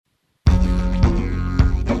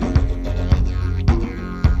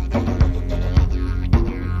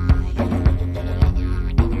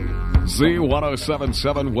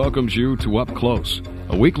Z1077 welcomes you to Up Close,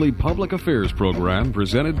 a weekly public affairs program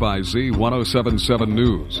presented by Z1077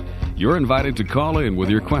 News. You're invited to call in with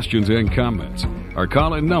your questions and comments. Our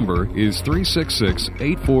call-in number is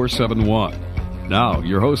 366-8471. Now,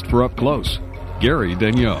 your host for Up Close, Gary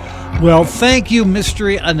Daigneault. Well, thank you,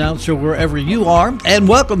 mystery announcer, wherever you are, and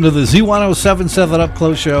welcome to the Z1077 Up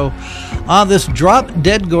Close show on this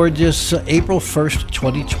drop-dead gorgeous April 1st,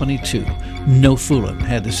 2022. No fooling,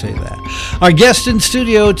 had to say that. Our guest in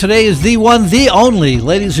studio today is the one, the only,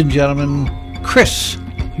 ladies and gentlemen, Chris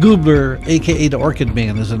Gubler, a.k.a. the Orchid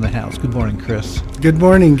Man, is in the house. Good morning, Chris. Good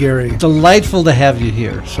morning, Gary. Delightful to have you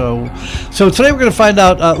here. So today we're going to find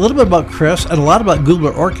out a little bit about Chris and a lot about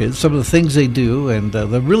Gubler Orchids, some of the things they do, and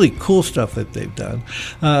the really cool stuff that they've done.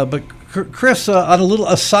 But Chris, on a little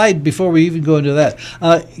aside before we even go into that,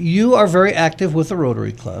 you are very active with the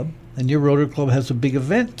Rotary Club, and your Rotary Club has a big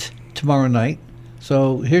event tomorrow night.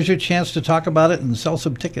 So here's your chance to talk about it and sell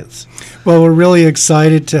some tickets. Well, we're really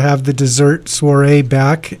excited to have the dessert soiree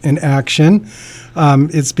back in action.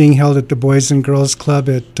 It's being held at the Boys and Girls Club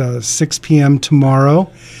at 6 p.m. tomorrow.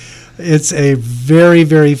 It's a very,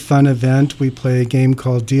 very fun event. We play a game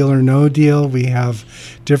called Deal or No Deal. We have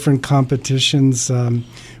different competitions.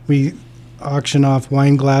 We auction off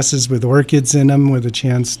wine glasses with orchids in them with a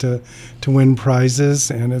chance to win prizes.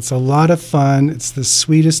 And it's a lot of fun. It's the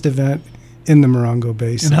sweetest event in the Morongo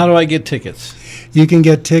Basin. And how do I get tickets? You can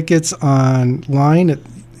get tickets online at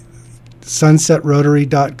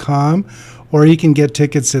sunsetrotary.com, or you can get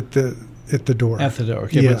tickets at the door. At the door.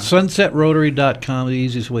 Okay, yeah. But sunsetrotary.com, the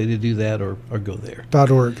easiest way to do that, or go there.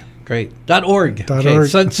 .org. Great. .org. Okay. .org.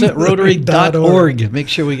 Sunsetrotary.org. Make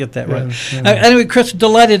sure we get that right. Yeah. Anyway, Chris,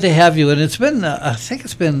 delighted to have you. And it's been, I think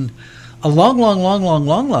it's been a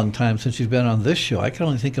long time since you've been on this show. I can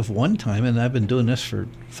only think of one time, and I've been doing this for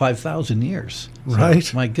 5,000 years. So,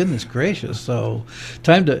 right. My goodness gracious. So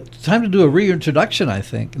time to do a reintroduction, I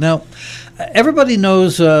think. Now, everybody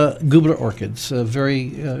knows Gubler Orchids,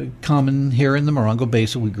 very common here in the Morongo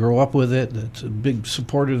Basin. We grow up with it. It's a big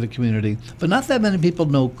supporter of the community. But not that many people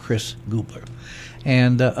know Chris Gubler.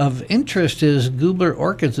 And of interest is Gubler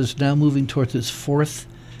Orchids is now moving towards its fourth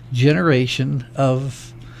generation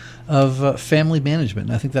of family management.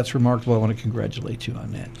 And I think that's remarkable. I want to congratulate you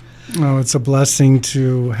on that. Oh, it's a blessing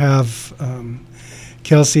to have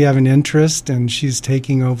Kelsey have an interest, and she's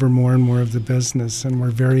taking over more and more of the business. And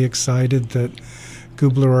we're very excited that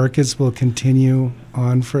Gubler Orchids will continue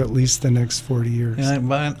on for at least the next 40 years.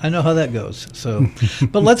 And I know how that goes. So,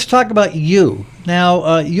 but let's talk about you.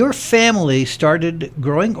 Now, your family started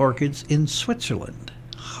growing orchids in Switzerland.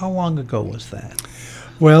 How long ago was that?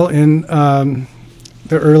 Well, in the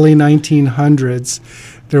early 1900s,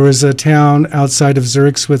 there was a town outside of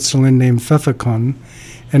Zurich, Switzerland named Pfäffikon,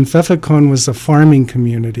 and Pfäffikon was a farming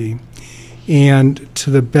community. And to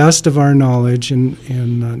the best of our knowledge, in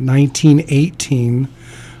 1918,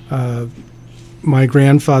 my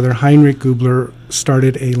grandfather, Heinrich Gubler,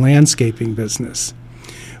 started a landscaping business,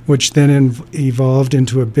 which then evolved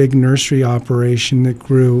into a big nursery operation that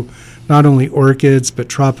grew not only orchids, but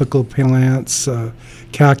tropical plants,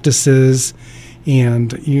 cactuses,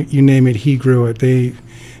 and you name it, he grew it. They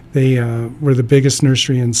were the biggest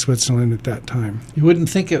nursery in Switzerland at that time. You wouldn't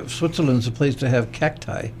think of Switzerland as a place to have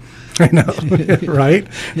cacti. I know, right?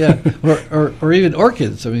 Yeah, or even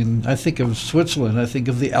orchids. I mean, I think of Switzerland, I think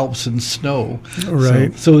of the Alps and snow.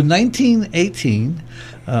 Right. So in 1918,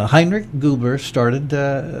 Heinrich Gubler started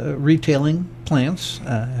retailing plants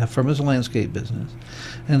from his landscape business.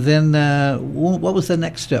 And then what was the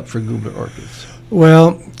next step for Gubler Orchids?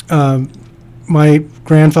 Well, my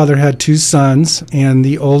grandfather had two sons, and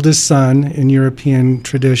the oldest son in European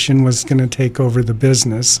tradition was going to take over the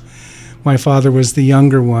business. My father was the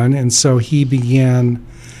younger one, and so he began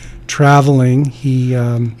traveling. He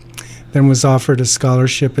then was offered a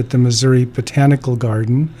scholarship at the Missouri Botanical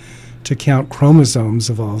Garden to count chromosomes,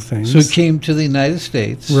 of all things. So he came to the United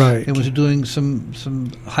States, right, and was doing some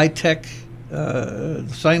high-tech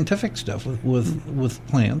scientific stuff with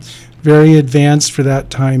plants. Very advanced for that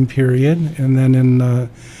time period. And then in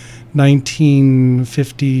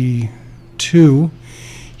 1952,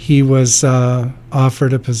 he was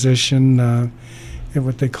offered a position at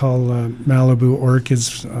what they call Malibu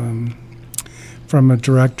Orchids from a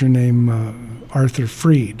director named Arthur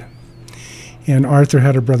Freed. And Arthur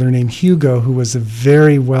had a brother named Hugo, who was a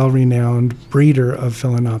very well-renowned breeder of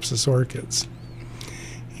Phalaenopsis orchids.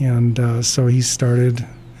 And so he started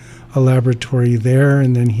a laboratory there,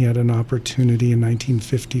 and then he had an opportunity in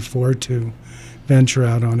 1954 to venture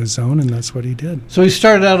out on his own, and that's what he did. So he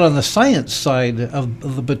started out on the science side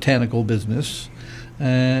of the botanical business,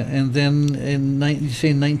 And then you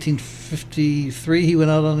say 1953 he went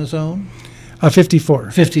out on his own?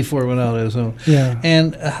 54. 54 went out on his own. Yeah.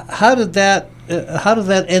 And how did that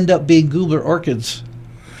end up being Gubler Orchids?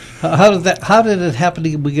 How did it happen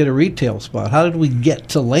to we get a retail spot? How did we get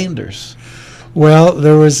to Landers? Well,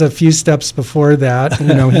 there was a few steps before that.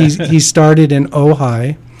 He started in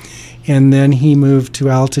Ojai, and then he moved to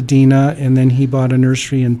Altadena, and then he bought a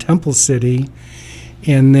nursery in Temple City,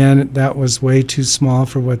 and then that was way too small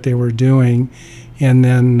for what they were doing, and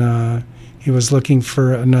then he was looking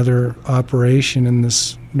for another operation in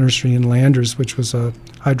this nursery in Landers, which was a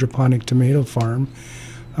hydroponic tomato farm,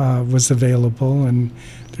 was available, and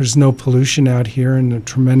there's no pollution out here and a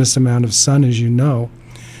tremendous amount of sun, as you know.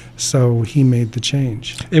 So he made the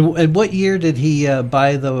change. And what year did he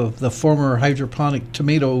buy the former hydroponic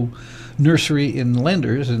tomato nursery in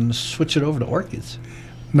Landers and switch it over to orchids?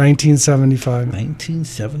 1975.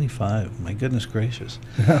 1975. My goodness gracious.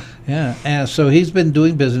 Yeah. And so he's been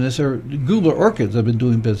doing business, or Gubler Orchids have been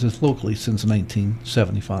doing business locally since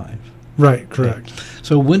 1975. Right, correct. Okay.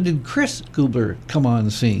 So when did Chris Gubler come on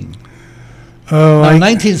the scene? Oh,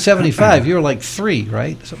 1975, you were like 3,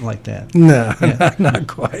 right? Something like that. No, not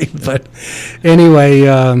quite. But anyway,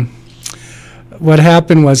 what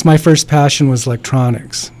happened was my first passion was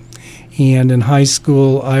electronics. And in high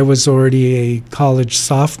school, I was already a college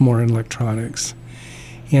sophomore in electronics.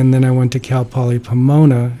 And then I went to Cal Poly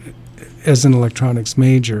Pomona as an electronics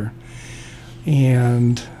major.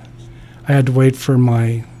 And I had to wait for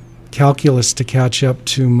my calculus to catch up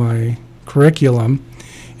to my curriculum.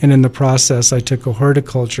 And in the process, I took a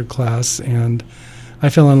horticulture class, and I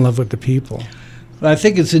fell in love with the people. I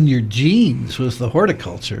think it's in your genes, was the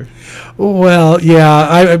horticulture. Well, yeah.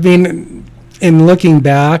 I mean, in looking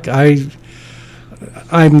back,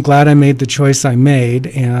 I'm glad I made the choice I made,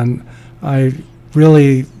 and I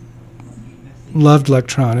really loved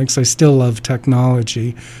electronics. I still love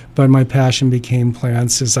technology, but my passion became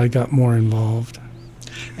plants as I got more involved.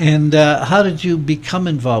 And how did you become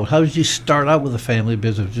involved? How did you start out with a family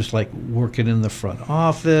business, just like working in the front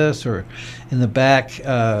office or in the back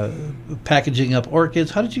packaging up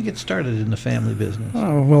orchids? How did you get started in the family business?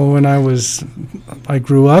 Oh, well, when I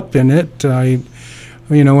grew up in it.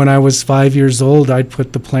 When I was 5 years old, I'd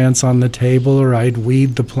put the plants on the table, or I'd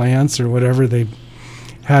weed the plants, or whatever they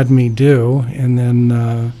had me do. And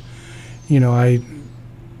then,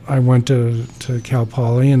 I went to Cal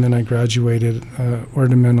Poly, and then I graduated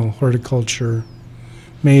ornamental horticulture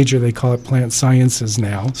major. They call it plant sciences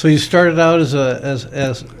now. So you started out as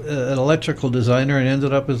an electrical designer and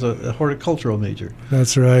ended up as a horticultural major.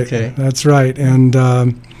 That's right. Okay. That's right. And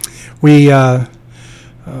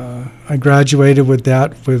I graduated with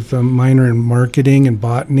that with a minor in marketing and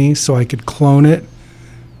botany, so I could clone it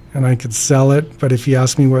and I could sell it. But if you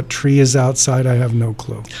ask me what tree is outside, I have no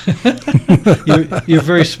clue. You're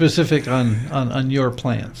very specific on your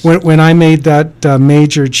plants. When I made that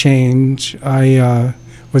major change, I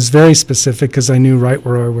was very specific because I knew right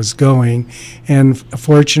where I was going. And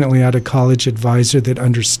fortunately, I had a college advisor that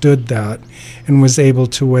understood that and was able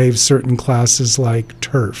to waive certain classes like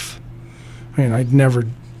turf. I mean, I'd never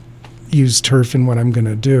use turf in what I'm going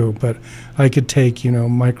to do, but I could take,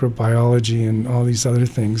 microbiology and all these other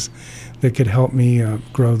things that could help me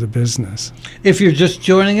grow the business. If you're just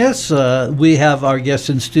joining us, we have our guest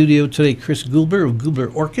in studio today, Chris Gubler of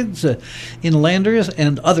Gubler Orchids in Landers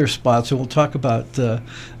and other spots. And we'll talk about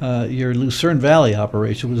your Lucerne Valley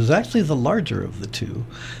operation, which is actually the larger of the two,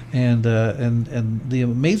 and the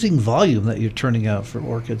amazing volume that you're turning out for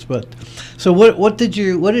orchids. But so what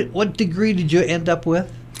degree did you end up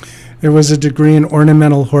with? It was a degree in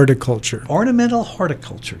ornamental horticulture. Ornamental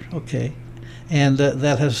horticulture, okay. And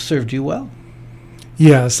that has served you well?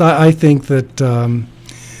 Yes, I think that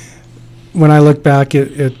when I look back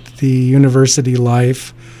at the university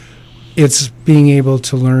life, it's being able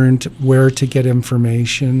to learn where to get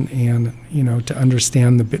information and, to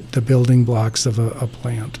understand the building blocks of a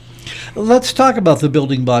plant. Let's talk about the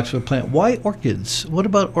building blocks of a plant. Why orchids? What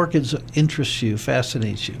about orchids interests you,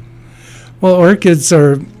 fascinates you? Well, orchids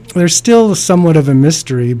they're still somewhat of a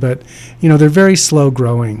mystery, but, they're very slow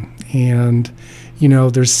growing. And,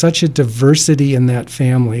 there's such a diversity in that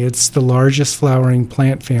family. It's the largest flowering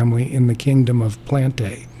plant family in the kingdom of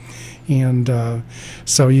Plantae. And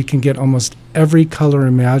so you can get almost every color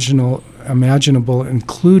imaginable,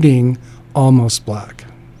 including almost black.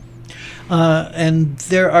 And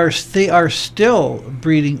they are still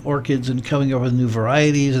breeding orchids and coming up with new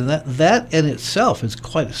varieties, and that in itself is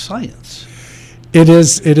quite a science. It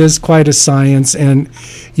is quite a science, and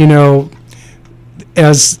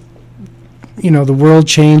as the world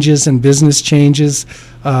changes and business changes,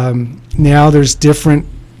 Now there's different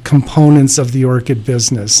components of the orchid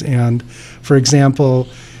business. And for example,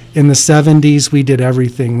 in the 70s, we did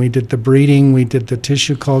everything. We did the breeding, we did the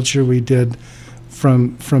tissue culture, we did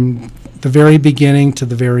from the very beginning to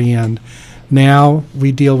the very end. Now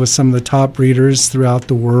we deal with some of the top breeders throughout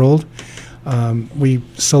the world. We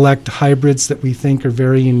select hybrids that we think are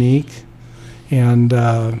very unique, and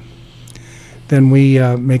then we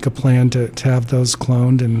make a plan to have those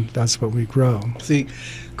cloned, and that's what we grow. See,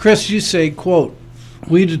 Chris, you say, quote,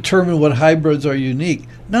 we determine what hybrids are unique.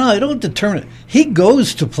 No, I don't determine it. He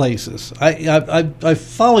goes to places. I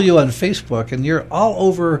follow you on Facebook, and you're all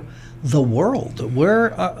over the world.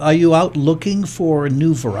 Where are you out looking for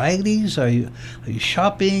new varieties? Are you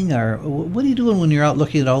shopping? Or what are you doing when you're out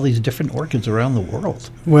looking at all these different orchids around the world?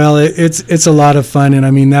 Well, it's a lot of fun, and I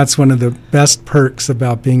mean that's one of the best perks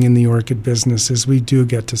about being in the orchid business is we do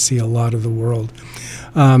get to see a lot of the world.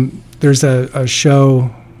 There's a show.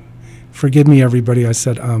 Forgive me, everybody. I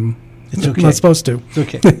said It's okay. I'm not supposed to. It's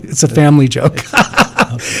okay. It's a family joke.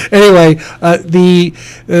 Anyway,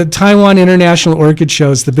 the Taiwan International Orchid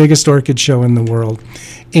Show is the biggest orchid show in the world.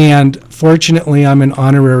 And fortunately, I'm an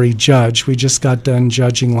honorary judge. We just got done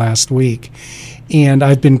judging last week. And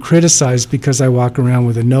I've been criticized because I walk around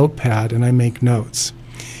with a notepad and I make notes.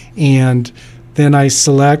 And then I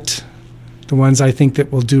select the ones I think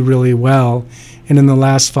that will do really well. And in the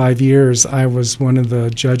last 5 years, I was one of the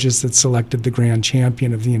judges that selected the grand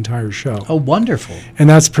champion of the entire show. Oh, wonderful. And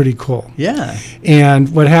that's pretty cool. Yeah.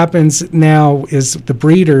 And what happens now is the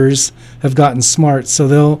breeders have gotten smart, so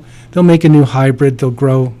they'll make a new hybrid. They'll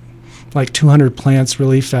grow like 200 plants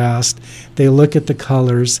really fast. They look at the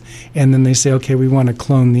colors, and then they say, okay, we want to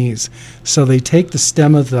clone these. So they take the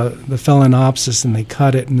stem of the Phalaenopsis and they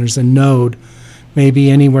cut it, and there's a node,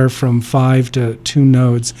 maybe anywhere from 5 to 2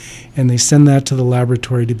 nodes, and they send that to the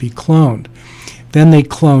laboratory to be cloned. Then they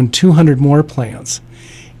clone 200 more plants,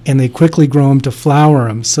 and they quickly grow them to flower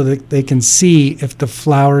them so that they can see if the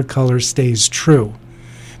flower color stays true.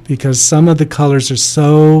 Because some of the colors are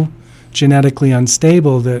so genetically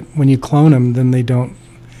unstable that when you clone them, then they don't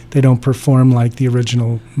perform like the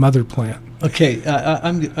original mother plant. Okay,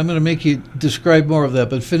 I'm going to make you describe more of that,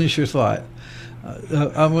 but finish your thought.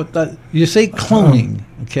 You say cloning,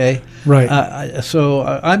 okay? Right. So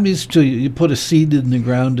I'm used to you put a seed in the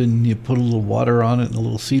ground and you put a little water on it and a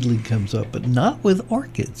little seedling comes up, but not with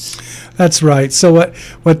orchids. That's right. So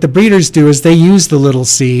what the breeders do is they use the little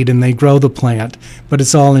seed and they grow the plant, but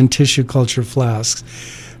it's all in tissue culture flasks.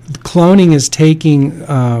 Cloning is taking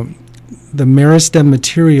the meristem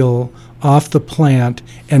material off the plant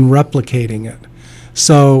and replicating it.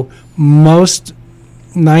 So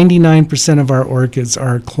 99% of our orchids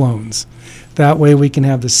are clones. That way we can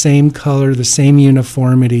have the same color, the same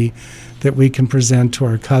uniformity that we can present to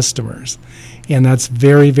our customers. And that's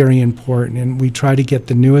very, very important. And we try to get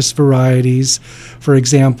the newest varieties. For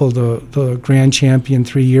example, the Grand Champion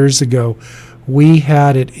 3 years ago, we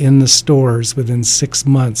had it in the stores within 6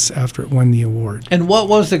 months after it won the award. And what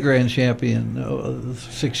was the Grand Champion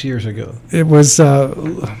 6 years ago? It was,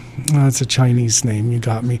 it's a Chinese name, you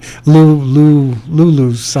got me.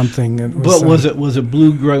 Lulu something. Was it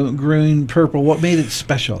blue, green, purple? What made it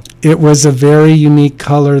special? It was a very unique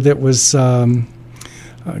color that was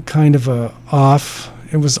kind of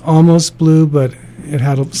it was almost blue, but it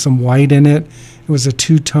had some white in it. It was a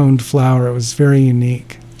two-toned flower. It was very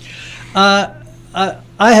unique. I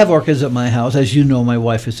have orchids at my house. As you know, my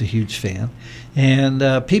wife is a huge fan.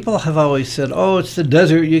 And people have always said, oh, it's the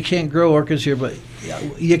desert. You can't grow orchids here. But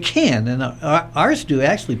you can. And ours do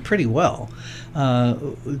actually pretty well.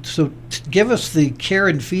 So give us the care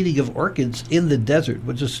and feeding of orchids in the desert.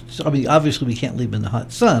 Obviously we can't leave them in the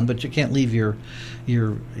hot sun, but you can't leave your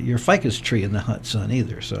ficus tree in the hot sun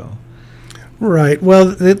either. So. Right. Well,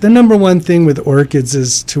 the number one thing with orchids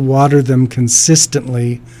is to water them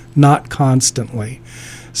consistently, not constantly.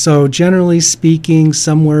 So generally speaking,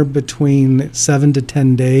 somewhere between 7 to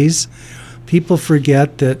 10 days. People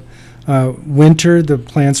forget that winter, the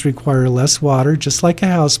plants require less water, just like a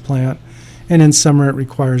house plant. And in summer, it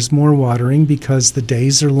requires more watering because the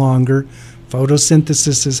days are longer.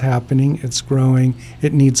 Photosynthesis is happening, it's growing,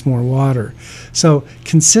 it needs more water. So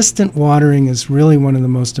consistent watering is really one of the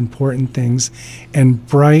most important things, and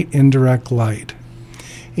bright indirect light.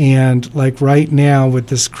 And like right now with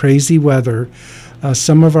this crazy weather,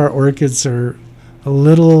 some of our orchids are a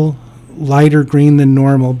little lighter green than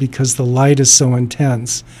normal because the light is so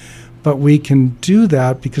intense. But we can do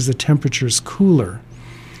that because the temperature is cooler.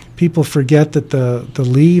 People forget that the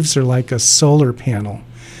leaves are like a solar panel.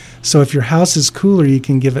 So if your house is cooler, you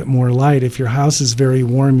can give it more light. If your house is very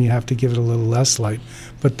warm, you have to give it a little less light.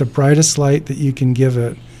 But the brightest light that you can give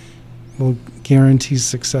it will guarantee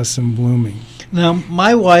success in blooming. Now,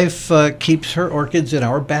 my wife keeps her orchids in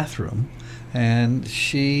our bathroom, and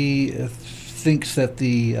she thinks that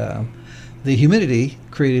the humidity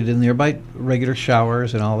created in there by regular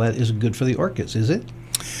showers and all that is good for the orchids. Is it?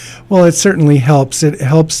 Well, it certainly helps. It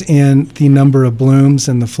helps in the number of blooms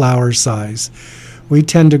and the flower size. We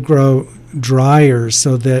tend to grow drier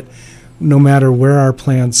so that no matter where our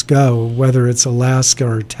plants go, whether it's Alaska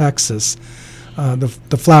or Texas,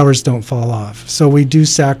 the flowers don't fall off. So we do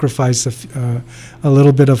sacrifice a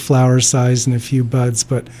little bit of flower size and a few buds,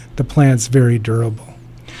 but the plant's very durable.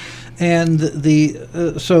 And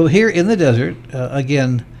so here in the desert,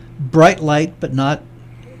 again, bright light but not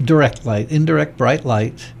direct light, indirect bright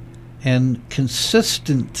light, and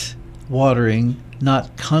consistent watering,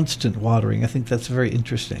 not constant watering. I think that's very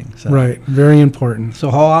interesting. So, right, very important. So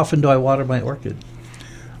how often do I water my orchid?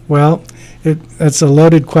 Well, that's a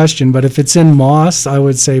loaded question, but if it's in moss, I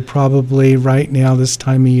would say probably right now this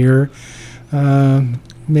time of year,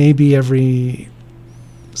 maybe every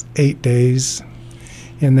 8 days,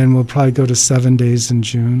 and then we'll probably go to 7 days in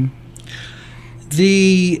June.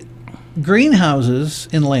 The greenhouses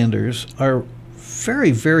in Landers are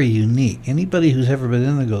very, very unique. Anybody who's ever been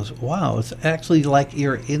in there goes, wow, it's actually like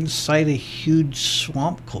you're inside a huge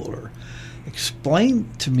swamp cooler. Explain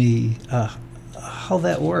to me how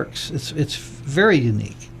that works. It's very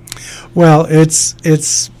unique. Well,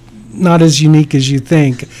 it's not as unique as you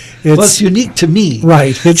think. It's unique to me.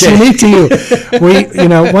 Right. It's unique to you.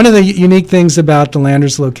 One of the unique things about the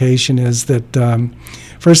Landers location is that,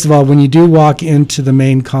 first of all, when you do walk into the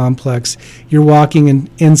main complex, you're walking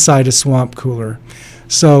inside a swamp cooler.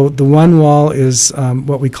 So the one wall is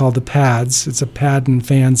what we call the pads. It's a pad and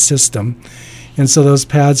fan system. And so those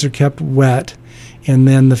pads are kept wet, and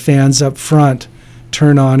then the fans up front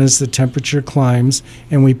turn on as the temperature climbs,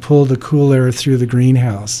 and we pull the cool air through the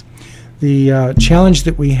greenhouse. The challenge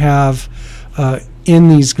that we have in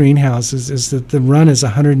these greenhouses is that the run is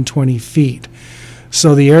 120 feet.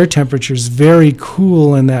 So the air temperature is very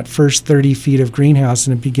cool in that first 30 feet of greenhouse,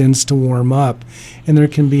 and it begins to warm up. And there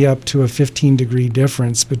can be up to a 15-degree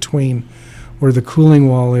difference between where the cooling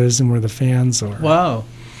wall is and where the fans are. Wow.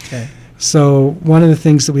 Okay. So one of the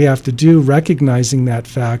things that we have to do, recognizing that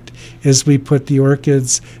fact, is we put the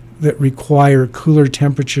orchids that require cooler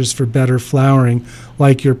temperatures for better flowering,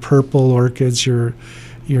 like your purple orchids, your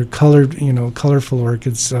colored, colorful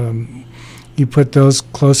orchids. You put those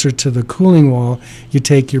closer to the cooling wall. You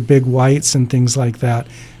take your big whites and things like that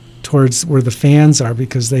towards where the fans are,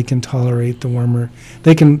 because they can tolerate the warmer.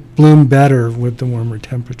 They can bloom better with the warmer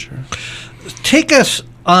temperature. Take us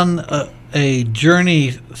on a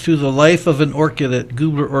journey through the life of an orchid at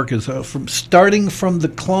Gubler Orchids, starting from the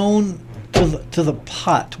clone to the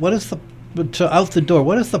pot. What is out the door?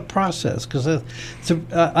 What is the process? Because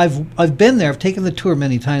I've been there. I've taken the tour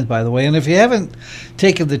many times, by the way. And if you haven't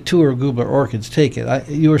taken the tour of Gubler Orchids, take it.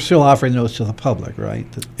 You are still offering those to the public, right?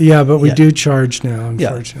 Yeah, but we do charge now,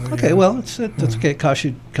 unfortunately. Yeah. Okay. Well, that's okay. It costs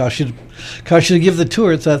you to give the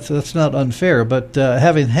tour. That's not unfair. But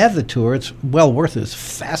having had the tour, it's well worth it. It's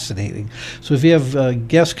fascinating. So if you have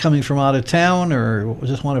guests coming from out of town or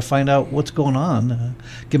just want to find out what's going on,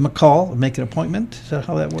 give them a call, make an appointment. Is that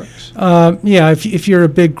how that works? Yeah, if you're a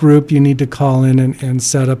big group, you need to call in and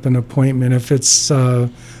set up an appointment. If it's a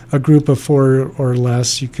group of 4 or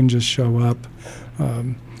less, you can just show up.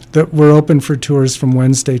 We're open for tours from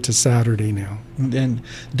Wednesday to Saturday now. And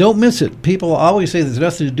don't miss it. People always say there's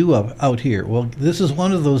nothing to do out here. Well, this is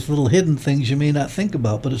one of those little hidden things you may not think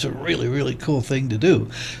about, but it's a really, really cool thing to do,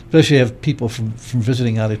 especially if you have people from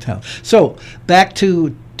visiting out of town. So back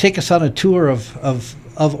to take us on a tour of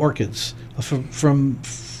orchids from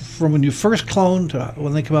when you first clone to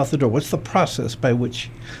when they come out the door. What's the process by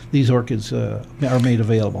which these orchids are made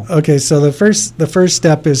available? Okay, so the first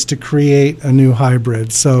step is to create a new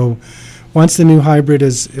hybrid. So once the new hybrid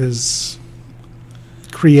is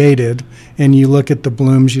created and you look at the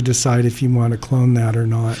blooms, you decide if you want to clone that or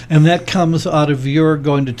not. And that comes out of your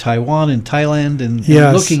going to Taiwan and Thailand and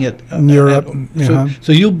looking at Europe.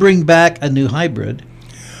 So you'll bring back a new hybrid.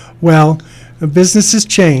 Well, the business has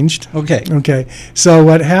changed. Okay. So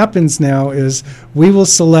what happens now is we will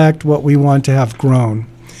select what we want to have grown.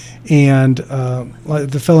 And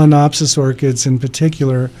the Phalaenopsis orchids in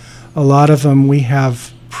particular, a lot of them we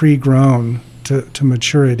have pre-grown to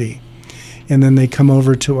maturity. And then they come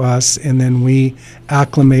over to us, and then we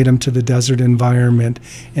acclimate them to the desert environment,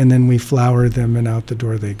 and then we flower them, and out the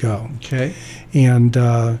door they go. Okay. And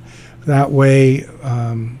that way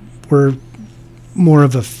we're more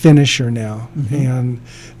of a finisher now. And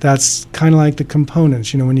that's kind of like the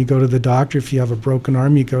components. When you go to the doctor, if you have a broken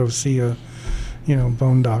arm, you go see a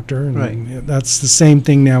bone doctor. And Right. that's the same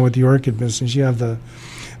thing now with the orchid business. You have the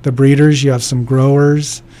breeders, you have some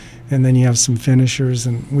growers, and then you have some finishers,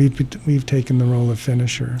 and we've taken the role of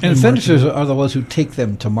finisher. And in finishers marketing. are the ones who take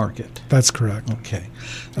them to market. That's correct. Okay.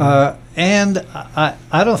 And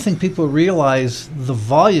I don't think people realize the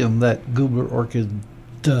volume that Gubler Orchid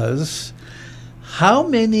does. How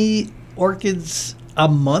many orchids a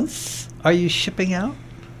month are you shipping out?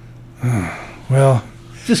 Well,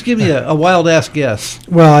 Just give me a wild-ass guess.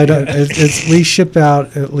 I don't. We ship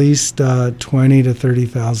out at least 20 to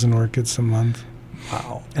 30,000 orchids a month.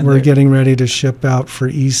 Wow. We're getting ready to ship out for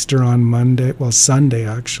Easter on Sunday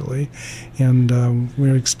actually, and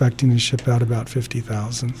we're expecting to ship out about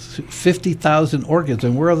 50,000. 50,000 orchids.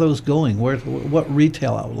 And where are those going? What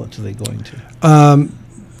retail outlets are they going to?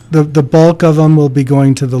 The bulk of them will be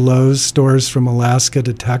going to the Lowe's stores from Alaska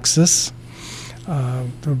to Texas. There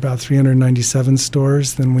are about 397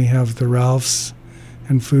 stores. Then we have the Ralph's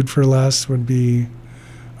and Food for Less would be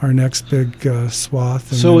our next big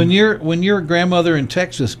swath. And So then- when your grandmother in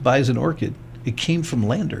Texas buys an orchid, it came from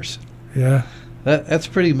Landers. yeah, That's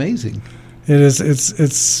pretty amazing. it is.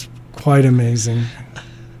 It's quite amazing.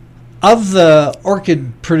 Of the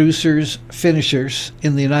orchid producers, finishers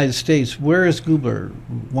in the United States, where is Gubler?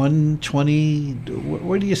 120?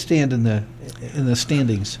 Where do you stand in the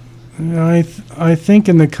standings? I think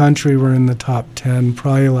in the country we're in the top 10,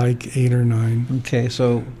 probably like 8 or 9 Okay,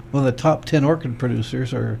 so the top 10 orchid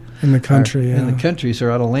producers are in the country. in the countries are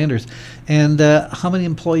out of Landers. And how many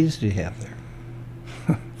employees do you have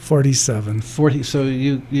there? 47. 40. So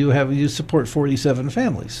you support 47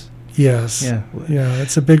 families. Yes. Yeah. Yeah,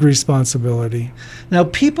 it's a big responsibility. Now,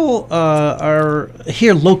 people are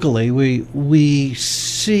here locally. We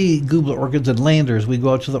see Gubler orchids and Landers. We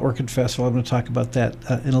go out to the Orchid Festival. I'm going to talk about that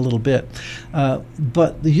in a little bit.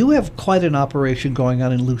 But you have quite an operation going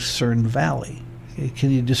on in Lucerne Valley.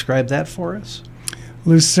 Can you describe that for us?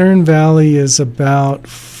 Lucerne Valley is about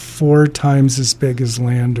 4 times as big as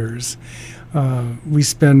Landers. We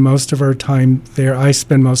spend most of our time there. I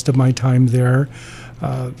spend most of my time there.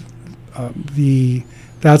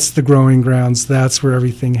 That's the growing grounds. That's where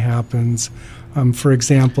everything happens. For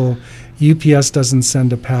example, UPS doesn't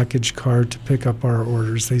send a package car to pick up our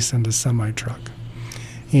orders. They send a semi-truck.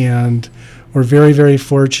 And we're very, very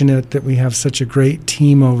fortunate that we have such a great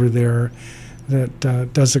team over there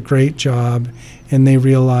that does a great job. And they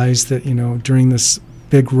realize that, during this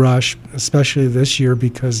big rush, especially this year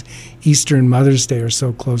because Easter and Mother's Day are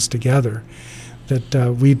so close together,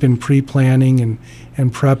 that we've been pre-planning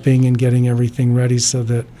and prepping and getting everything ready so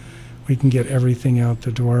that we can get everything out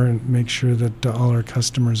the door and make sure that all our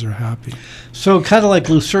customers are happy. So kind of like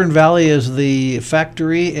Lucerne Valley is the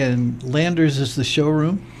factory and Landers is the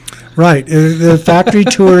showroom? Right. The factory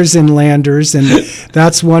tours in Landers, and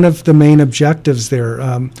that's one of the main objectives there.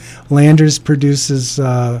 Landers produces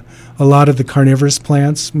a lot of the carnivorous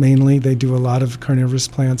plants, mainly. They do a lot of carnivorous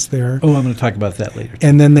plants there. Oh, I'm going to talk about that later.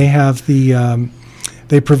 And then they have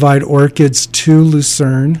they provide orchids to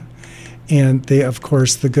Lucerne, and they, of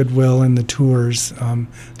course, the Goodwill and the tours.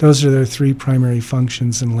 Those are their 3 primary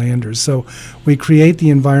functions in Landers. So we create the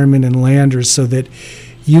environment in Landers so that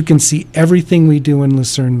you can see everything we do in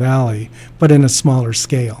Lucerne Valley, but in a smaller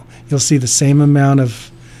scale. You'll see the same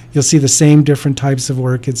different types of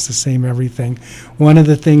orchids, the same everything. One of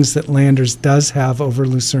the things that Landers does have over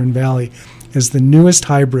Lucerne Valley is the newest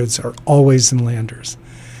hybrids are always in Landers,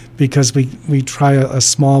 because we try a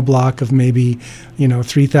small block of maybe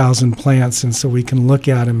 3,000 plants, and so we can look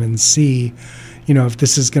at them and see if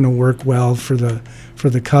this is going to work well for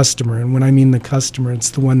the customer. And when I mean the customer,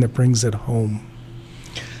 it's the one that brings it home.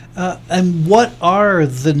 And what are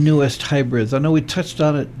the newest hybrids? I know we touched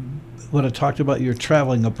on it when I talked about your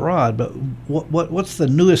traveling abroad, but what's the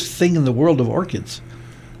newest thing in the world of orchids?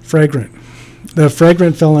 The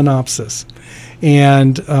fragrant Phalaenopsis.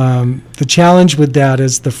 And the challenge with that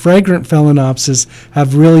is the fragrant Phalaenopsis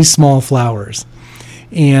have really small flowers.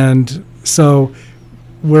 And so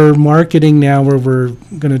we're marketing now where we're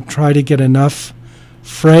going to try to get enough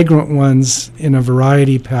fragrant ones in a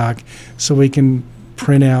variety pack so we can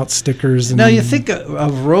print out stickers. And Now, you think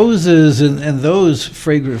of roses and those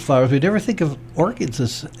fragrant flowers. We never think of orchids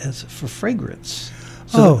as for fragrance.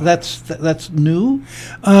 So that's new?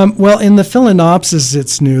 Well, in the Phalaenopsis,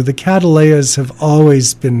 it's new. The Cattleyas have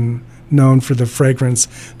always been known for the fragrance.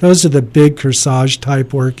 Those are the big corsage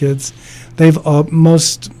type orchids. They've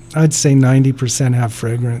I'd say 90% have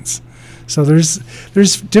fragrance. So there's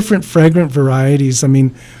different fragrant varieties. I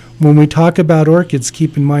mean, when we talk about orchids,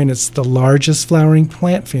 keep in mind it's the largest flowering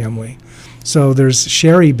plant family. So there's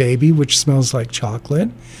Sherry Baby, which smells like chocolate.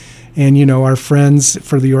 And, you know, our friends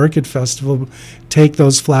for the Orchid Festival take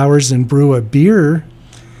those flowers and brew a beer.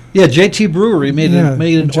 Yeah, JT Brewery made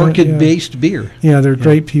an orchid-based beer. Yeah, they're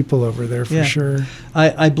great people over there for sure.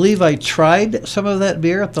 I believe I tried some of that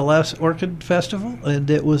beer at the last Orchid Festival, and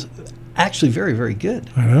it was actually very, very good.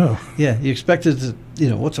 I know. Yeah, you expected to,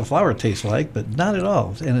 what's a flower taste like, but not at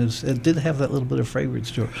all. And it did have that little bit of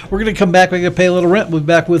fragrance to it. We're going to come back. We're going to pay a little rent. We'll be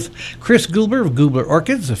back with Chris Gubler of Gubler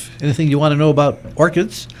Orchids. If anything you want to know about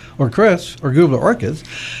orchids, or Chris, or Gubler Orchids,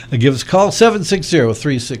 give us a call,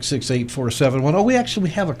 760-366-8471. We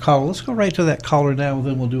have a caller. Let's go right to that caller now, and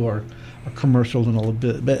then we'll do our commercial in a little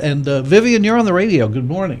bit. And Vivian, you're on the radio. Good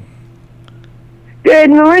morning. Good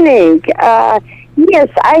morning. Yes,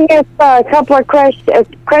 I have a couple of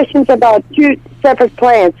questions about two separate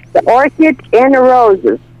plants, the orchid and the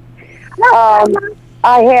roses.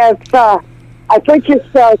 I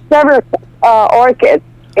purchased several orchids,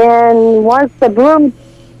 and once the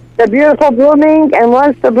beautiful blooming, and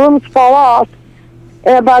once the blooms fall off,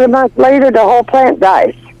 and about a month later, the whole plant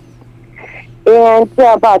dies. And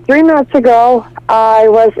about 3 months ago, I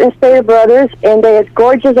was in Stater Brothers, and they had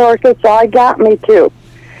gorgeous orchids, so I got me two.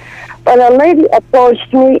 But a lady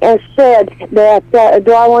approached me and said that,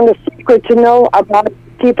 do I want a secret to know about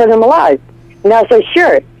keeping them alive? And I said,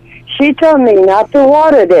 sure. She told me not to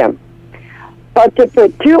water them, but to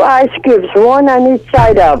put 2 ice cubes, one on each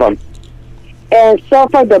side of them. And so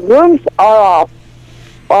far, the blooms are off.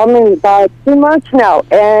 About 2 months now,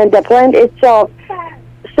 and the plant itself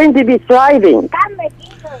seems to be thriving.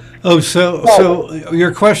 Oh, so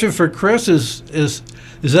your question for Chris is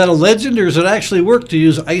that a legend, or does it actually work to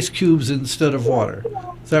use ice cubes instead of water?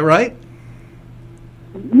 Is that right?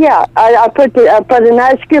 Yeah, I put an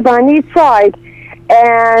ice cube on each side,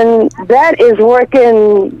 and that is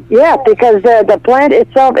working. Yeah, because the plant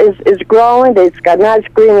itself is growing. It's got nice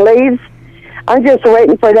green leaves. I'm just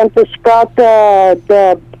waiting for them to sprout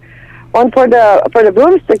the one for the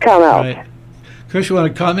blooms to come out. Right. Chris, you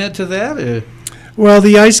want to comment to that? Well,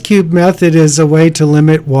 the ice cube method is a way to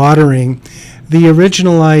limit watering. The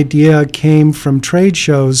original idea came from trade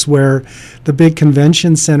shows where the big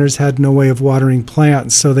convention centers had no way of watering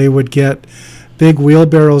plants, so they would get big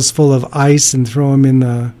wheelbarrows full of ice and throw them in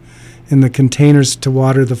the containers to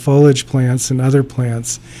water the foliage plants and other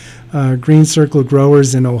plants. Green Circle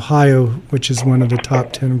Growers in Ohio, which is one of the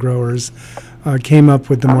top 10 growers, came up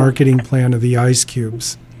with the marketing plan of the ice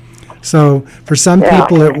cubes. So for some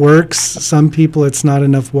people it works, some people it's not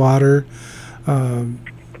enough water.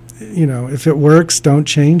 If it works, don't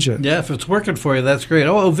change it. Yeah, if it's working for you, that's great.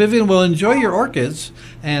 Oh, Vivian, well, enjoy your orchids,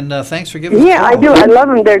 and thanks for giving us a call. I do. I love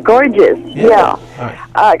them. They're gorgeous. Yeah.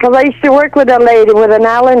 Because I used to work with a lady, with an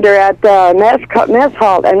islander at the mess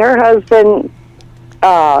hall, and her husband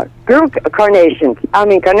grew carnations.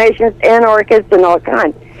 Carnations and orchids and all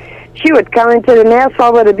kinds. She would come into the mess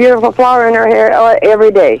hall with a beautiful flower in her hair every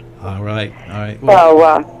day. All right. Well,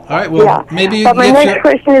 all right. Well, maybe you can my next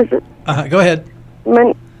question is... go ahead.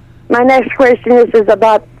 My next question is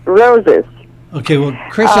about roses. Okay, well,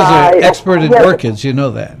 Chris is an expert in orchids. You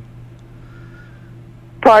know that.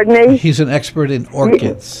 Pardon me? He's an expert in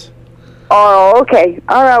orchids. Oh, okay.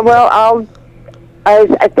 All right, well, I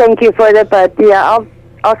thank you for that, but I'll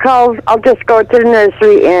just go to the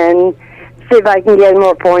nursery and see if I can get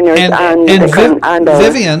more pointers on those.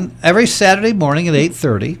 Vivian, every Saturday morning at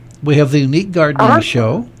 8:30, we have the Unique Gardening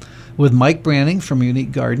Show with Mike Branning from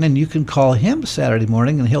Unique Garden, and you can call him Saturday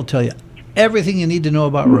morning, and he'll tell you everything you need to know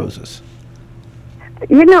about roses.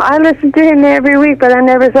 I listen to him every week, but I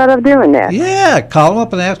never thought of doing that. Yeah, call him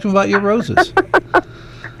up and ask him about your roses.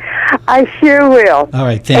 I sure will. All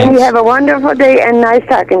right, thanks. And you have a wonderful day, and nice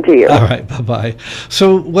talking to you. All right, bye-bye.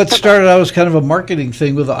 So what started out as kind of a marketing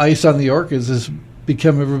thing with the ice on the orchids has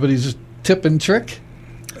become everybody's tip and trick?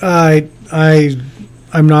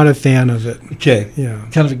 I'm not a fan of it. Okay. Yeah.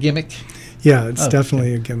 Kind of a gimmick? Yeah, it's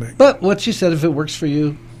definitely a gimmick. But what she said, if it works for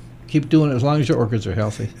you, keep doing it as long as your orchids are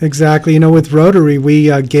healthy. Exactly. With Rotary,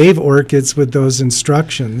 we gave orchids with those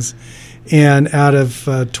instructions, and out of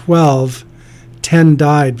 12, 10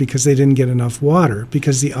 died because they didn't get enough water,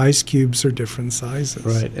 because the ice cubes are different sizes.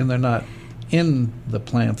 Right, and they're not in the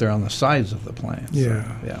plant, they're on the sides of the plant.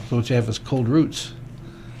 Yeah. So what you have is cold roots.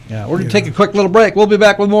 Yeah, we're going to take a quick little break. We'll be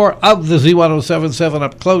back with more of the Z1077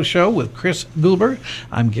 Up Close Show with Chris Gubler.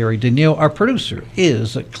 I'm Gary Daigneault. Our producer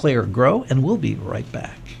is Claire Groh, and we'll be right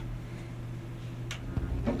back.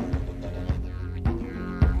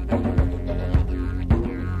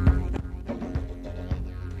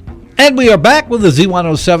 And we are back with the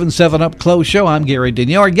Z1077 Up Close show. I'm Gary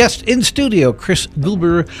Daigneault. Our guest in studio, Chris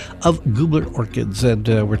Gubler of Gubler Orchids. And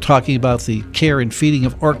we're talking about the care and feeding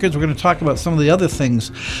of orchids. We're going to talk about some of the other things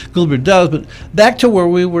Gubler does. But back to where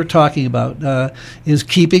we were talking about is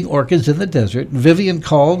keeping orchids in the desert. Vivian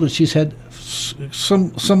called, and she's had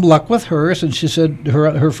some luck with hers, and she said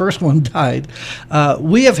her first one died.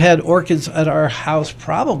 We have had orchids at our house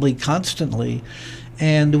probably constantly.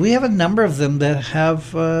 And we have a number of them that have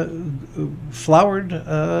flowered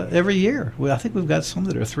every year. I think we've got some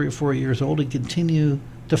that are 3 or 4 years old and continue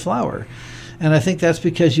to flower. And I think that's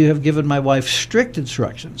because you have given my wife strict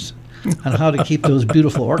instructions on how to keep those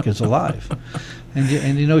beautiful orchids alive.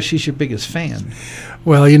 And you know she's your biggest fan.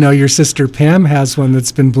 Well, you know, your sister Pam has one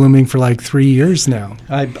that's been blooming for like 3 years now.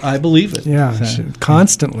 I believe it. Yeah,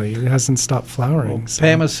 constantly. It hasn't stopped flowering. Well,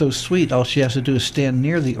 Pam is so sweet. All she has to do is stand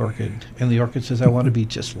near the orchid, and the orchid says, I want to be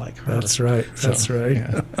just like her. That's right. That's right.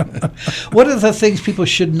 Yeah. What are the things people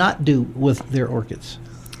should not do with their orchids?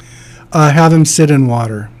 Have them sit in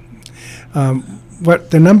water.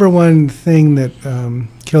 What the number one thing that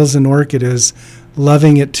kills an orchid is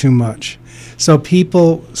loving it too much. So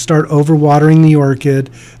people start overwatering the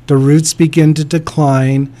orchid, the roots begin to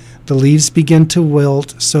decline, the leaves begin to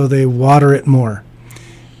wilt, so they water it more.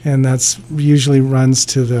 And that's usually runs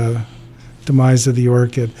to the demise of the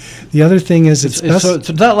orchid. The other thing is it's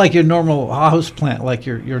not like your normal house plant, like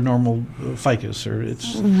your normal ficus, or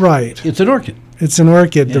it's right. It's an orchid. It's an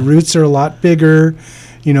orchid. Yeah. The roots are a lot bigger.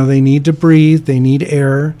 You know, they need to breathe, they need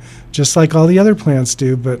air, just like all the other plants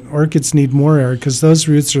do, but orchids need more air because those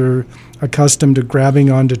roots are accustomed to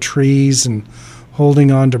grabbing onto trees and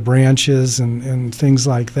holding onto branches and things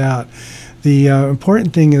like that. The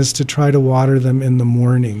important thing is to try to water them in the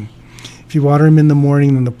morning. If you water them in the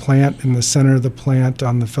morning, then the plant in the center of the plant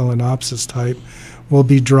on the Phalaenopsis type will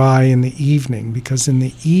be dry in the evening, because in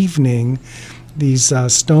the evening these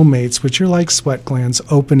stomates, which are like sweat glands,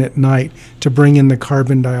 open at night to bring in the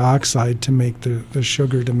carbon dioxide to make the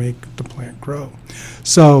sugar to make the plant grow.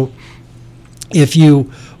 So if you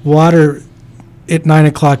water at 9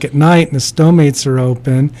 o'clock at night and the stomates are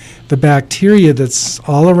open, the bacteria that's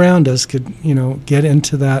all around us could, get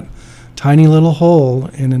into that tiny little hole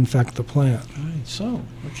and infect the plant. Right. So,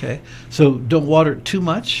 okay. So don't water it too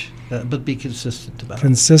much. But be consistent about it.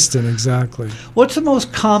 Consistent, exactly. What's the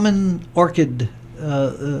most common orchid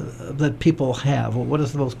that people have? What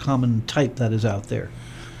is the most common type that is out there?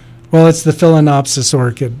 Well, it's the Phalaenopsis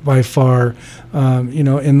orchid by far.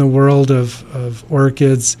 In the world of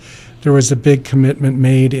orchids, there was a big commitment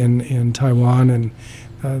made in Taiwan, and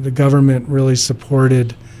the government really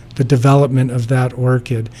supported the development of that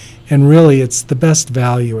orchid. And really, it's the best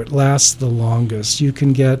value. It lasts the longest. You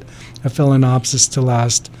can get a Phalaenopsis to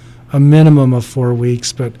last a minimum of 4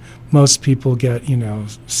 weeks, but most people get,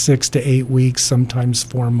 6 to 8 weeks, sometimes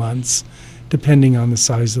 4 months, depending on the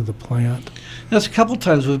size of the plant. That's a couple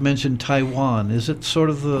times we've mentioned Taiwan. Is it sort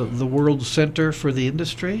of the world center for the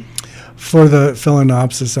industry? For the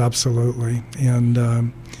Phalaenopsis, absolutely. And,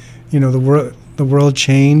 the world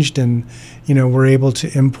changed, and, we're able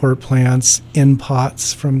to import plants in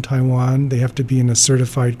pots from Taiwan. They have to be in a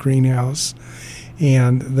certified greenhouse.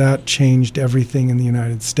 And that changed everything in the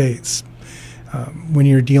United States. When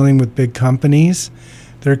you're dealing with big companies,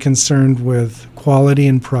 they're concerned with quality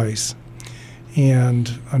and price.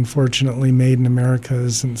 And unfortunately, made in America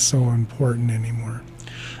isn't so important anymore.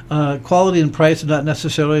 Quality and price, not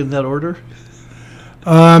necessarily in that order?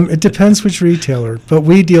 It depends which retailer, but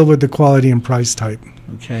we deal with the quality and price type.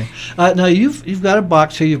 Okay. Now, you've got a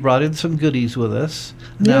box here. You've brought in some goodies with us.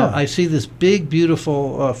 Now, I see this big,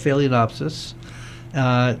 beautiful Phalaenopsis.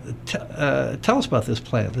 Tell us about this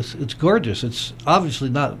plant. It's gorgeous. It's obviously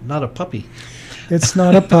not a puppy. It's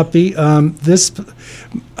not a puppy. The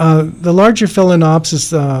larger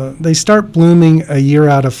Phalaenopsis, they start blooming a year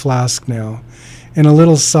out of flask now. And a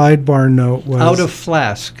little sidebar note was... Out of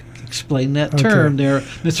flask. Explain that term there,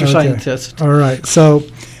 Mr. Scientist. All right. So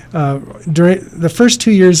during the first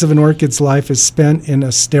 2 years of an orchid's life is spent in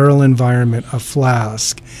a sterile environment, a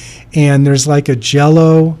flask. And there's like a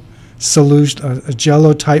jello solution, a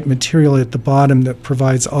jello type material at the bottom that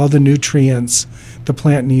provides all the nutrients the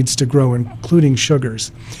plant needs to grow, including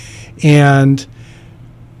sugars. And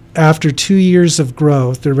after 2 years of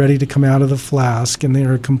growth, they're ready to come out of the flask, and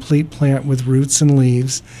they're a complete plant with roots and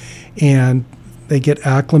leaves, and they get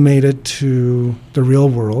acclimated to the real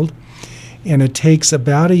world. And it takes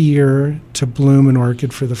about a year to bloom an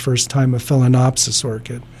orchid for the first time, a Phalaenopsis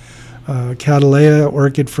orchid. Cattleya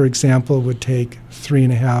orchid, for example, would take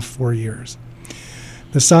 3.5, 4 years.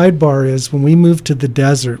 The sidebar is when we moved to the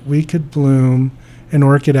desert, we could bloom an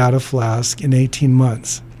orchid out of flask in 18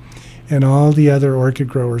 months. and all the other orchid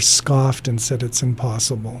growers scoffed and said it's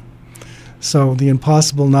impossible. So the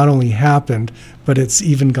impossible not only happened, but it's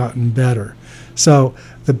even gotten better. So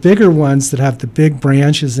the bigger ones that have the big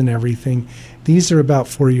branches and everything, these are about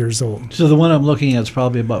 4 years old. So the one I'm looking at is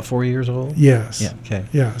probably about 4 years old? Yes. Yeah, okay.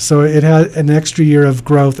 Yeah, so it had an extra year of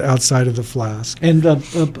growth outside of the flask. And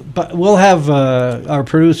but we'll have our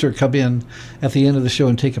producer come in at the end of the show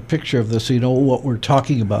and take a picture of this so you know what we're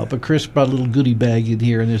talking about. But Chris brought a little goodie bag in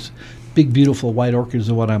here, and there's big, beautiful white orchids,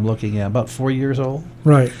 the one I'm looking at, about 4 years old.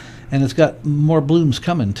 Right. And it's got more blooms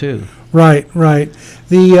coming, too. Right.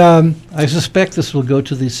 The I suspect this will go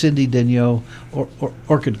to the Cindy Denyo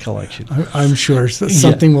orchid collection. I'm sure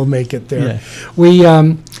something will make it there. Yeah. We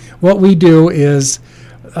what we do is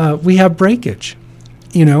we have breakage,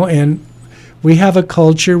 and we have a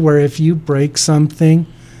culture where if you break something,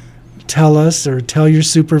 tell us or tell your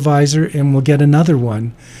supervisor, and we'll get another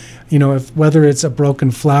one. If whether it's a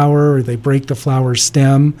broken flower or they break the flower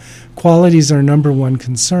stem, quality is our number one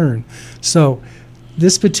concern. So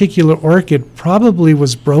this particular orchid probably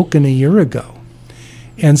was broken a year ago.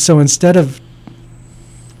 And so instead of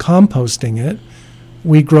composting it,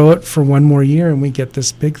 we grow it for one more year and we get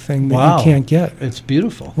this big thing that you can't get. It's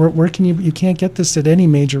beautiful. Where can you can't get this at any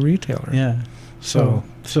major retailer. Yeah. So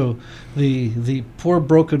the poor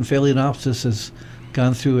broken Phalaenopsis has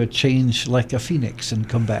gone through a change like a phoenix and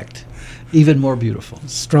come back even more beautiful.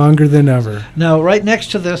 Stronger than ever. Now, right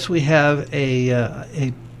next to this, we have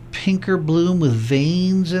a pinker bloom with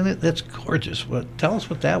veins in it. That's gorgeous. Tell us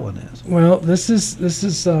what that one is. Well, this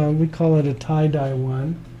is we call it a tie-dye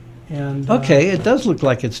one. And okay, it does look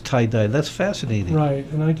like it's tie-dye. That's fascinating. Right,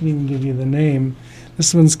 and I can even give you the name.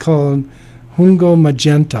 This one's called Hungo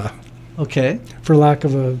Magenta. Okay. For lack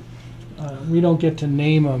of a, we don't get to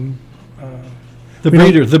name them. The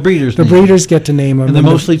breeders get to name them. And they're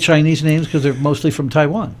mostly Chinese names because they're mostly from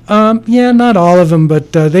Taiwan. Yeah, not all of them,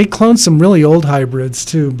 but they clone some really old hybrids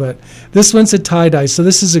too. But this one's a tie-dye, so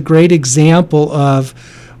this is a great example of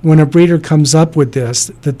when a breeder comes up with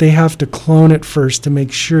this, that they have to clone it first to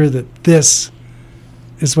make sure that this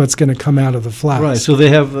is what's going to come out of the flask. Right, so they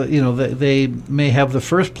have, they may have the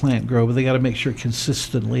first plant grow, but they got to make sure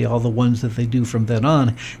consistently all the ones that they do from then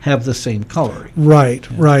on have the same coloring. Right,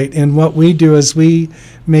 yeah. Right. And what we do is we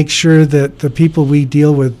make sure that the people we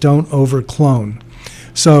deal with don't over-clone.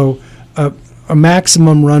 So a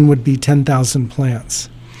maximum run would be 10,000 plants.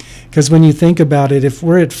 Because when you think about it, if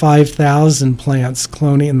we're at 5,000 plants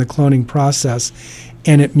cloning in the cloning process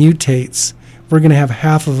and it mutates, we're going to have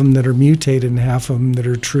half of them that are mutated and half of them that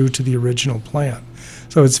are true to the original plant.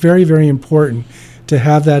 So it's very, very important to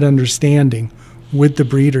have that understanding with the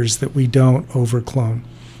breeders that we don't over-clone.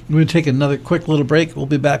 We're going to take another quick little break. We'll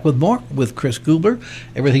be back with more with Chris Gubler.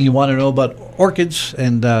 Everything you want to know about orchids,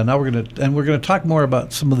 and now we're going to talk more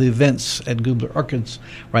about some of the events at Gubler Orchids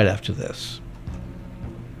right after this.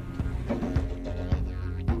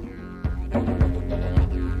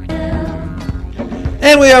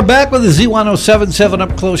 And we are back with the Z1077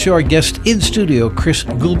 Up Close Show. Our guest in studio, Chris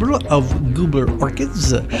Gubler of Gubler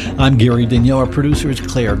Orchids. I'm Gary Daigneault. Our producer is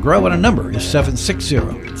Claire Grow, and our number is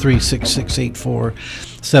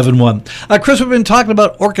 760-366-8471. Chris, we've been talking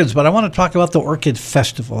about orchids, but I want to talk about the Orchid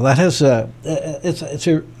Festival. That has it's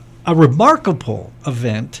a remarkable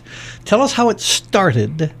event. Tell us how it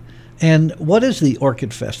started. And what is the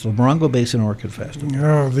Orchid Festival, Morongo Basin Orchid Festival?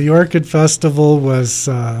 Oh, the Orchid Festival was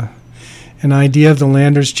an idea of the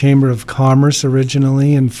Landers Chamber of Commerce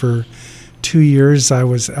originally, and for 2 years I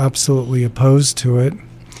was absolutely opposed to it.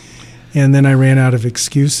 And then I ran out of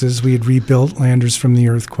excuses. We had rebuilt Landers from the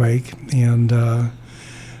earthquake. And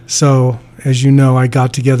so, as you know, I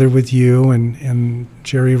got together with you and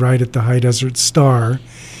Jerry Wright at the High Desert Star.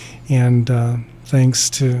 And thanks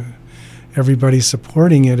to everybody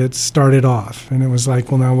supporting it, it started off, and it was like,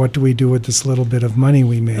 well, now what do we do with this little bit of money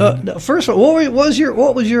we made? First of all,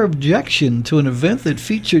 what was your objection to an event that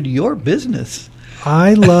featured your business?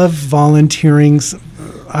 I love volunteering.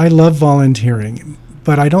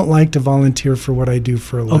 But I don't like to volunteer for what I do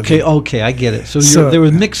for a living. Okay, I get it. So they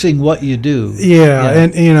were mixing what you do. Yeah.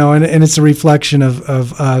 And it's a reflection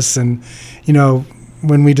of us, and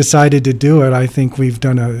when we decided to do it, I think we've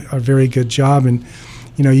done a very good job. And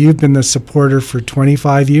you've been the supporter for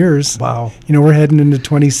 25 years. Wow. We're heading into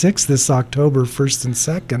 26 this October, 1st and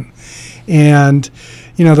 2nd. And,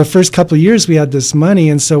 the first couple of years we had this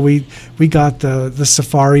money, and so we got the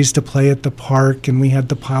safaris to play at the park, and we had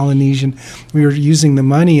the Polynesian. We were using the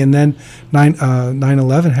money, and then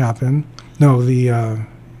 9/11 happened. No, it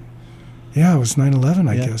was 9/11,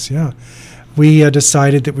 I guess, yeah. We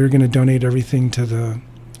decided that we were going to donate everything to the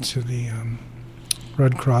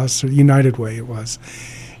Red Cross, or United Way it was.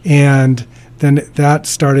 And then that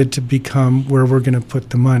started to become where we're going to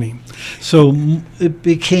put the money. So it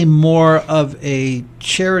became more of a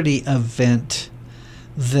charity event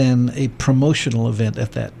than a promotional event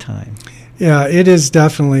at that time. Yeah, it is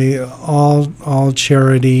definitely all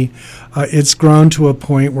charity. It's grown to a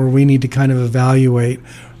point where we need to kind of evaluate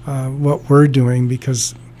what we're doing,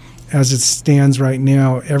 because as it stands right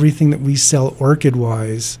now, everything that we sell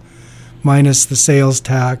orchid-wise, minus the sales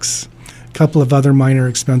tax, a couple of other minor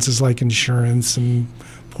expenses like insurance and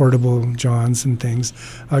portable johns and things,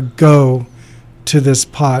 go to this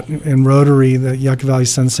pot. In Rotary, the Yucca Valley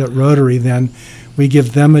Sunset Rotary, then we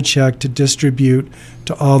give them a check to distribute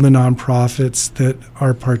to all the nonprofits that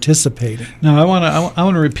are participating. Now, I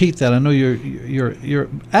want to repeat that. I know you're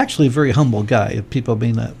actually a very humble guy. People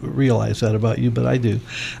may not realize that about you, but I do.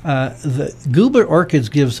 The Gubler Orchids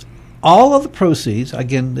gives all of the proceeds.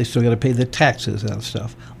 Again, they still got to pay the taxes and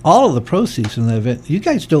stuff. All of the proceeds in the event. You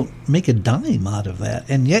guys don't make a dime out of that,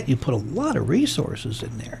 and yet you put a lot of resources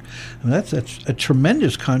in there. I mean, that's a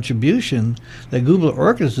tremendous contribution that Gubler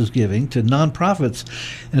Orchids is giving to nonprofits,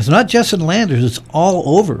 and it's not just in Landers; it's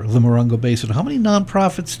all over the Morongo Basin. How many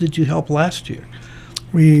nonprofits did you help last year?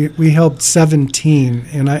 We helped 17,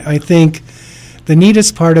 and I think the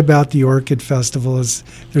neatest part about the Orchid Festival is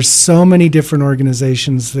there's so many different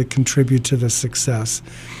organizations that contribute to the success.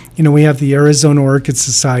 You know, we have the Arizona Orchid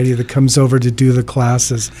Society that comes over to do the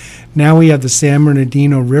classes. Now we have the San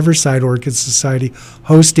Bernardino Riverside Orchid Society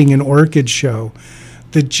hosting an orchid show.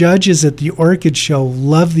 The judges at the orchid show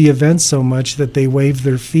love the event so much that they waive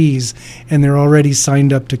their fees, and they're already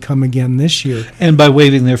signed up to come again this year. And by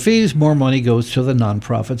waiving their fees, more money goes to the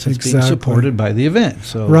nonprofits that's being supported by the event.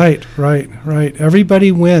 So Right.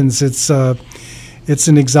 Everybody wins. It's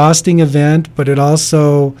an exhausting event, but it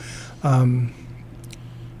also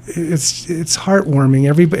it's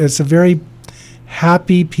heartwarming. It's a very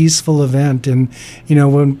happy, peaceful event. And, you know,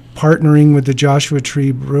 when partnering with the Joshua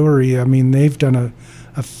Tree Brewery, I mean, they've done a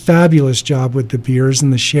fabulous job with the beers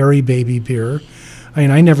and the Sherry Baby beer. I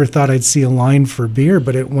mean, I never thought I'd see a line for beer,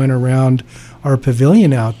 but it went around our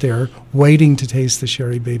pavilion out there waiting to taste the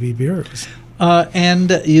Sherry Baby beers.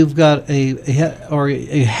 And you've got you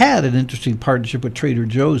had an interesting partnership with Trader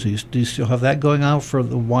Joe's. Do you still have that going on for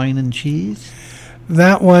the wine and cheese?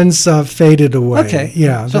 That one's faded away. Okay.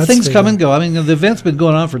 Yeah. So things come and go. I mean, the event's been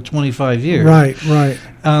going on for 25 years. Right.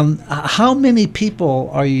 How many people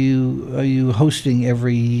are you hosting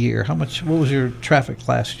every year? What was your traffic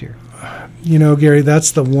last year? You know, Gary,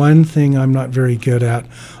 that's the one thing I'm not very good at.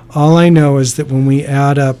 All I know is that when we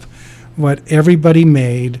add up what everybody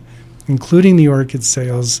made, including the orchid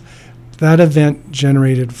sales, that event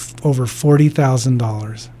generated over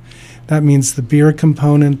 $40,000. That means the beer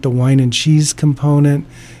component, the wine and cheese component,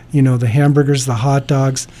 you know, the hamburgers, the hot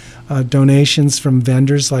dogs, donations from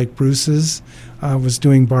vendors like Bruce's was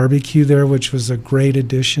doing barbecue there, which was a great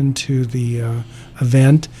addition to the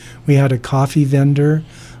event. We had a coffee vendor,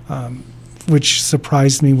 which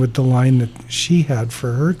surprised me with the line that she had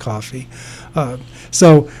for her coffee.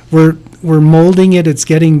 So we're molding it. It's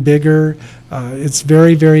getting bigger. It's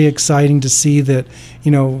very, very exciting to see that,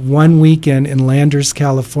 you know, one weekend in Landers,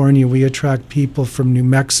 California, we attract people from New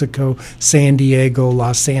Mexico, San Diego,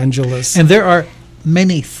 Los Angeles. And there are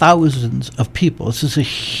many thousands of people. This is a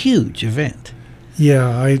huge event. Yeah,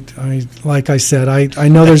 I like I said, I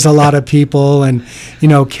know there's a lot of people, and, you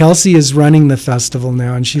know, Kelsey is running the festival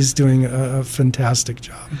now, and she's doing a fantastic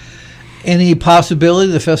job. Any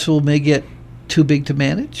possibility the festival may get too big to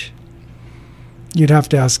manage? You'd have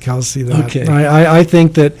to ask Kelsey that. Okay. I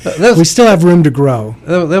think that we still have room to grow.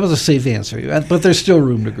 That was a safe answer, but there's still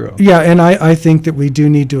room to grow. Yeah, and I think that we do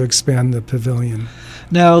need to expand the pavilion.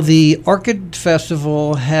 Now, the Orchid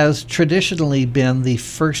Festival has traditionally been the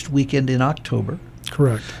first weekend in October.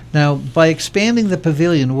 Correct. Now, by expanding the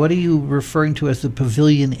pavilion, what are you referring to as the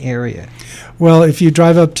pavilion area? Well, if you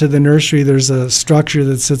drive up to the nursery, there's a structure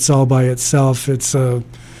that sits all by itself. It's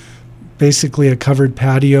basically a covered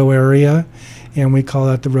patio area, and we call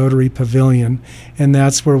that the Rotary Pavilion. And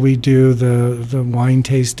that's where we do the wine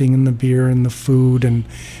tasting and the beer and the food. And,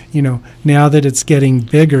 you know, now that it's getting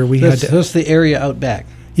bigger, That's the area out back.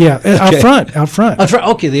 Yeah, okay. Out front.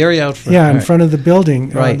 Okay, the area out front. Yeah, in front of the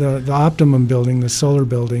building, right. The Optimum building, the solar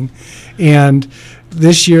building. And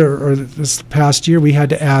this past year, we had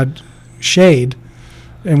to add shade,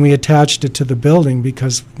 and we attached it to the building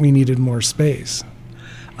because we needed more space.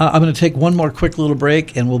 I'm going to take one more quick little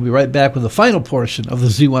break, and we'll be right back with the final portion of the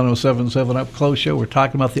Z1077 Up Close Show. We're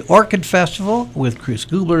talking about the Orchid Festival with Chris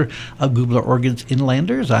Gubler of Gubler Orchids in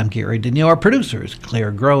Landers. I'm Gary Daigneault. Our producer is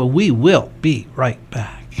Claire Groh. We will be right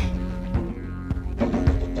back.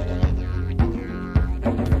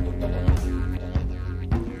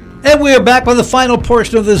 And we are back with the final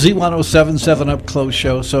portion of the Z1077 Up Close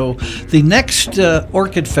show. So the next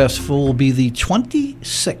Orchid Festival will be the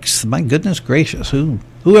 26th. My goodness gracious,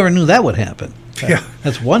 whoever knew that would happen? Yeah.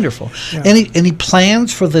 That's wonderful. Yeah. Any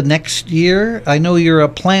plans for the next year? I know you're a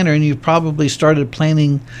planner, and you probably started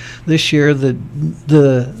planning this year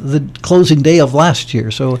the closing day of last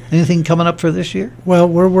year. So anything coming up for this year? Well,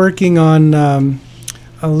 we're working on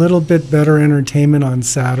a little bit better entertainment on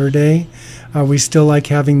Saturday. We still like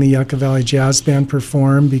having the Yucca Valley Jazz Band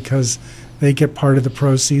perform because they get part of the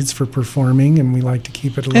proceeds for performing, and we like to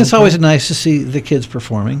keep it a little. And it's always nice to see the kids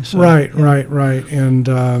performing. So. Right. And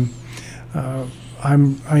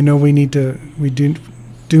I know we do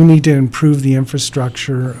need to improve the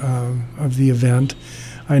infrastructure of the event.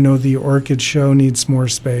 I know the Orchid Show needs more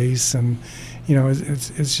space, and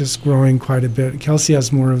it's just growing quite a bit. Kelsey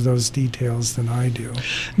has more of those details than I do.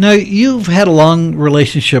 Now, you've had a long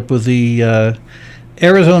relationship with the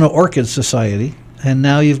Arizona Orchid Society, and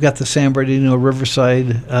now you've got the San Bernardino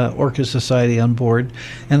Riverside Orchid Society on board.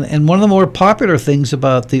 And one of the more popular things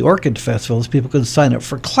about the Orchid Festival is people can sign up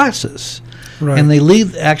for classes. Right. And they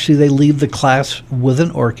leave the class with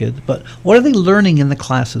an orchid. But what are they learning in the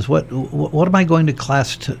classes? What am I going to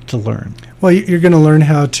class to learn? Well, you're going to learn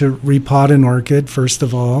how to repot an orchid, first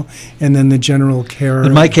of all, and then the general care.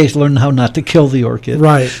 In my case, learn how not to kill the orchid.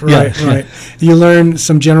 Right. You learn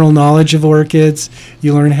some general knowledge of orchids.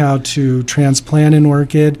 You learn how to transplant an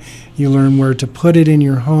orchid. You learn where to put it in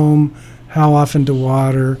your home, how often to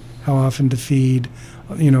water, how often to feed.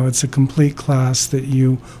 It's a complete class that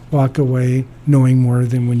you walk away knowing more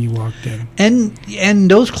than when you walked in.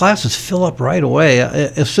 And those classes fill up right away.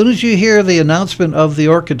 As soon as you hear the announcement of the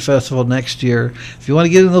Orchid Festival next year, if you want to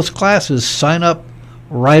get in those classes, sign up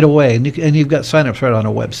right away. And you've got sign-ups right on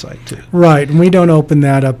our website, too. Right, and we don't open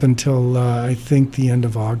that up until, I think, the end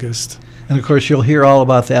of August. And, of course, you'll hear all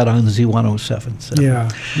about that on Z1077. So. Yeah,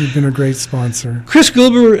 you've been a great sponsor. Chris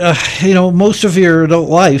Gulber, most of your adult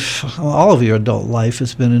life, all of your adult life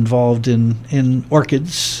has been involved in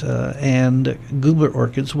orchids and Gulber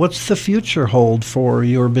orchids. What's the future hold for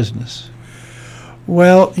your business?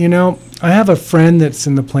 Well, I have a friend that's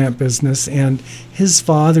in the plant business, and his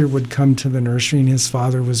father would come to the nursery, and his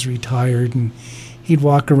father was retired, and he'd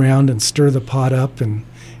walk around and stir the pot up, and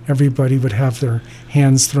everybody would have their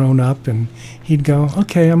hands thrown up, and he'd go,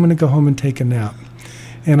 okay, I'm going to go home and take a nap.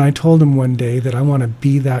 And I told him one day that I want to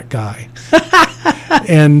be that guy.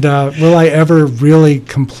 And will I ever really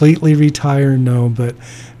completely retire? No, but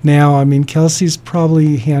now, Kelsey's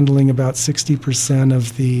probably handling about 60%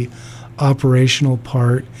 of the operational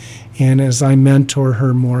part, and as I mentor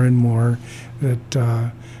her more and more,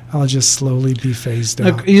 that I'll just slowly be phased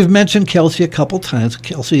out. You've mentioned Kelsey a couple times.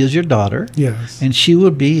 Kelsey is your daughter. Yes. And she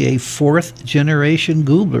would be a fourth-generation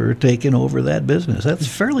Gulber taking over that business. That's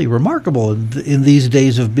fairly remarkable in these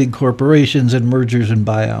days of big corporations and mergers and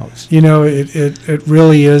buyouts. It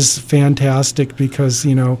really is fantastic because,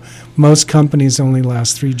 most companies only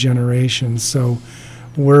last 3 generations. So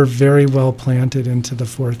we're very well planted into the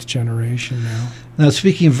 4th generation now. Now,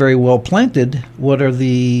 speaking of very well planted, what are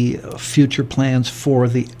the future plans for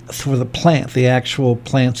the plant, the actual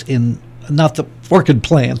plants in, not the orchid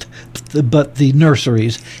plant, but the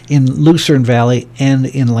nurseries in Lucerne Valley and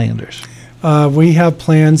in Landers? We have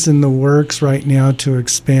plans in the works right now to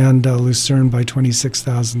expand Lucerne by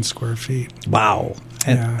 26,000 square feet. Wow.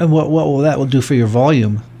 And what will that will do for your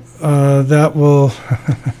volume? That will...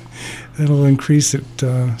 It'll increase it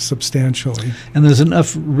substantially. And there's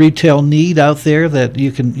enough retail need out there that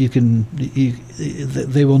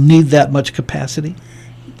they will need that much capacity?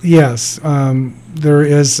 Yes, there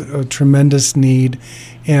is a tremendous need,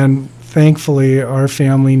 and thankfully our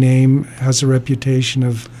family name has a reputation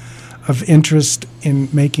of interest in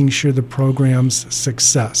making sure the program's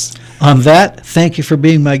success. On that, thank you for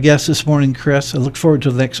being my guest this morning, Chris. I look forward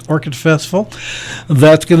to the next Orchid Festival.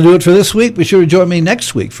 That's going to do it for this week. Be sure to join me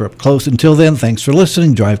next week for Up Close. Until then, thanks for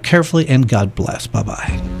listening. Drive carefully, and God bless.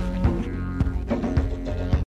 Bye-bye.